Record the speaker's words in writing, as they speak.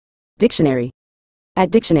Dictionary. At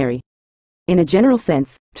dictionary. In a general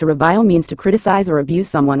sense, to revile means to criticize or abuse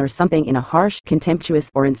someone or something in a harsh, contemptuous,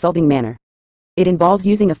 or insulting manner. It involves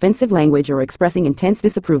using offensive language or expressing intense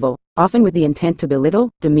disapproval, often with the intent to belittle,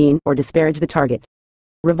 demean, or disparage the target.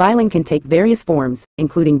 Reviling can take various forms,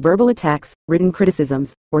 including verbal attacks, written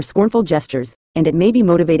criticisms, or scornful gestures, and it may be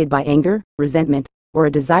motivated by anger, resentment, or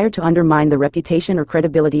a desire to undermine the reputation or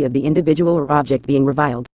credibility of the individual or object being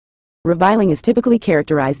reviled. Reviling is typically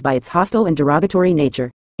characterized by its hostile and derogatory nature,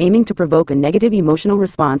 aiming to provoke a negative emotional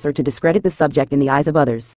response or to discredit the subject in the eyes of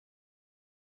others.